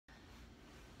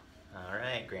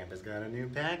Grandpa's got a new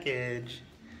package.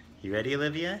 You ready,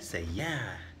 Olivia? Say yeah.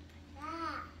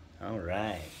 Yeah. All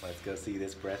right, let's go see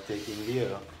this breathtaking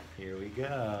view. Here we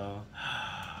go.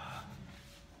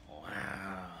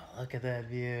 Wow, look at that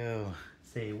view.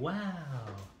 Say wow.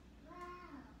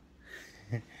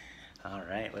 Wow. All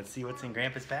right, let's see what's in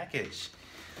Grandpa's package.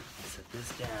 I'll set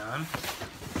this down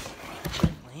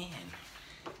gently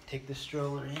and take the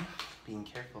stroller in, being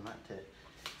careful not to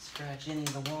scratch any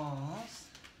of the walls.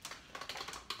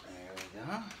 There we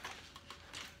go.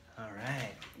 All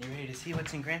right, you ready to see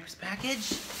what's in Grandpa's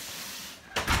package?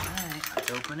 All right,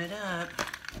 let's open it up.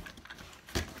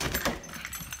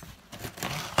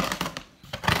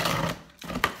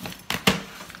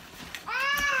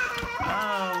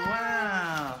 Oh,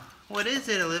 wow. What is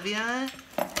it, Olivia?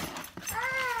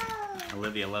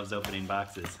 Olivia loves opening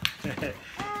boxes.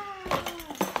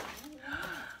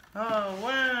 Oh,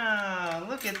 wow.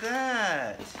 Look at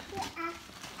that.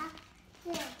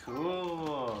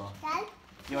 Cool.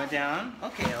 You want down?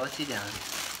 Okay, I'll let you down.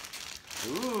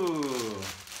 Ooh.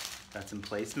 Got some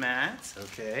placemats.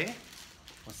 Okay.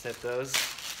 We'll set those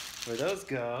where those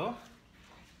go.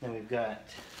 Then we've got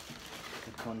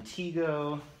the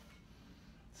Contigo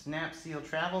Snap Seal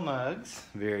travel mugs.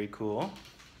 Very cool.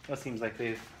 That seems like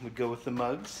they would go with the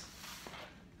mugs.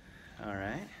 All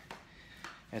right.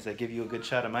 As I give you a good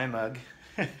shot of my mug.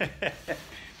 All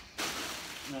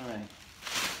right.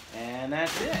 And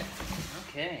that's it.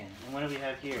 Okay. And what do we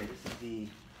have here? This is the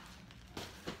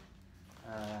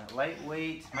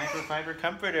lightweight microfiber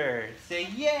comforter. Say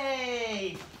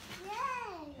yay! Yay!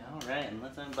 All right, and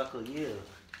let's unbuckle you.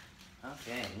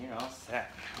 Okay, you're all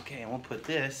set. Okay, and we'll put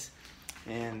this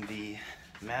in the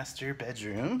master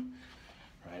bedroom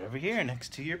right over here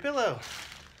next to your pillow.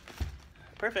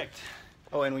 Perfect.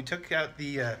 Oh, and we took out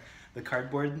the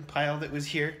cardboard pile that was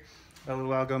here a little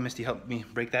while ago. Misty helped me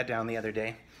break that down the other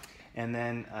day. And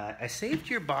then I saved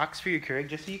your box for your Keurig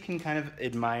just so you can kind of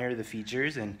admire the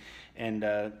features and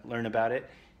learn about it.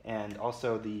 And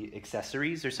also the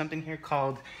accessories. There's something here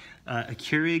called a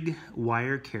Keurig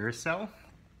wire carousel.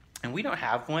 And we don't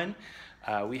have one.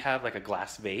 We have like a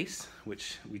glass vase,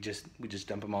 which we just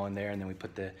dump them all in there, and then we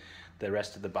put the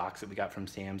rest of the box that we got from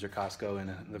Sam's or Costco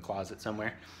in the closet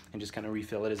somewhere, and just kind of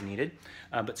refill it as needed.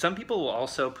 But some people will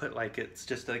also put it's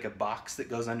just like a box that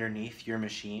goes underneath your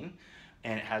machine,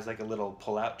 and it has like a little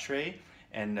pull-out tray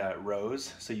and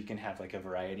rows, so you can have like a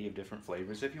variety of different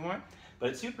flavors if you want. But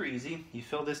it's super easy. You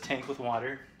fill this tank with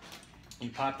water,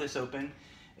 you pop this open,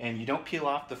 and you don't peel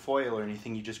off the foil or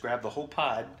anything. You just grab the whole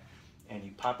pod and you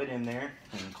pop it in there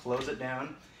and close it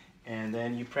down, and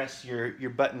then you press your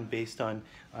button based on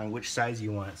which size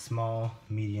you want, small,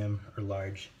 medium, or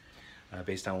large,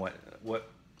 based on what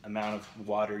amount of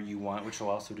water you want, which will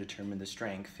also determine the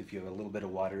strength. If you have a little bit of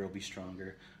water, it'll be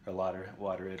stronger, or a lot of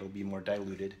water, it'll be more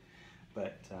diluted.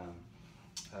 But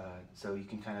so you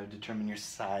can kind of determine your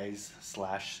size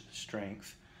 /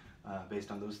 strength based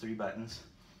on those 3 buttons.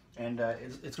 And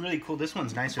it's really cool. This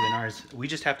one's nicer than ours. We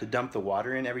just have to dump the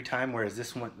water in every time, whereas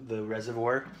this one, the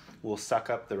reservoir, will suck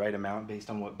up the right amount based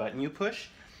on what button you push.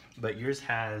 But yours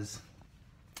has,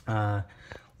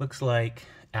 looks like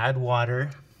add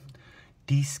water,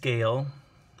 descale,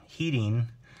 heating,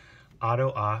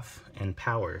 auto off, and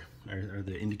power, or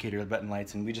the indicator of the button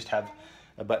lights. And we just have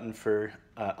a button for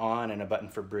on and a button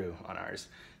for brew on ours.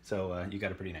 So you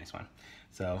got a pretty nice one.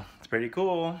 So it's pretty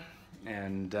cool.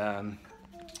 And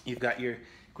you've got your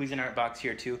Cuisinart box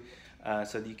here too,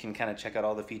 so that you can kind of check out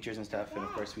all the features and stuff. And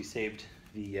of course we saved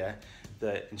the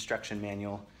instruction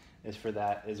manual is for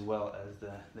that, as well as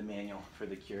the manual for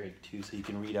the Keurig too, so you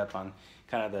can read up on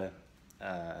kind of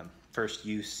the first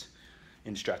use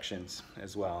instructions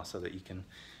as well, so that you can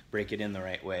break it in the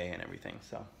right way and everything.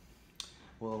 So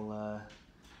we'll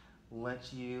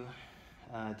let you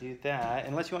do that.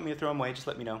 Unless you want me to throw them away, just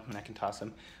let me know and I can toss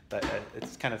them. But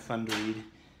it's kind of fun to read.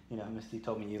 You know, Misty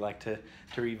told me you like to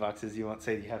read boxes. You won't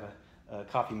say you have a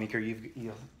coffee maker.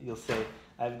 You'll say,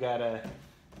 I've got a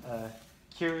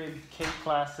Keurig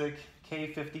K-Classic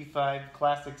K55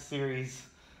 Classic Series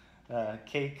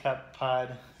K-Cup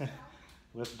pod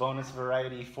with bonus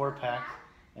variety 4-pack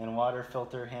and water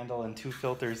filter handle and 2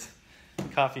 filters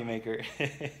coffee maker.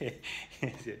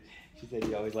 She said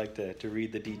you always like to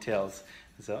read the details.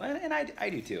 So, and I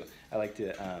do too. I like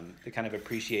to kind of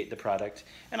appreciate the product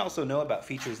and also know about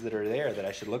features that are there that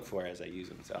I should look for as I use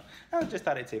them. So I just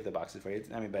thought I'd save the boxes for you.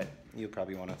 I mean, but you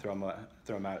probably want to throw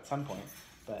them out at some point.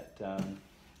 But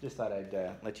just thought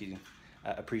I'd let you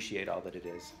appreciate all that it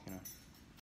is, you know.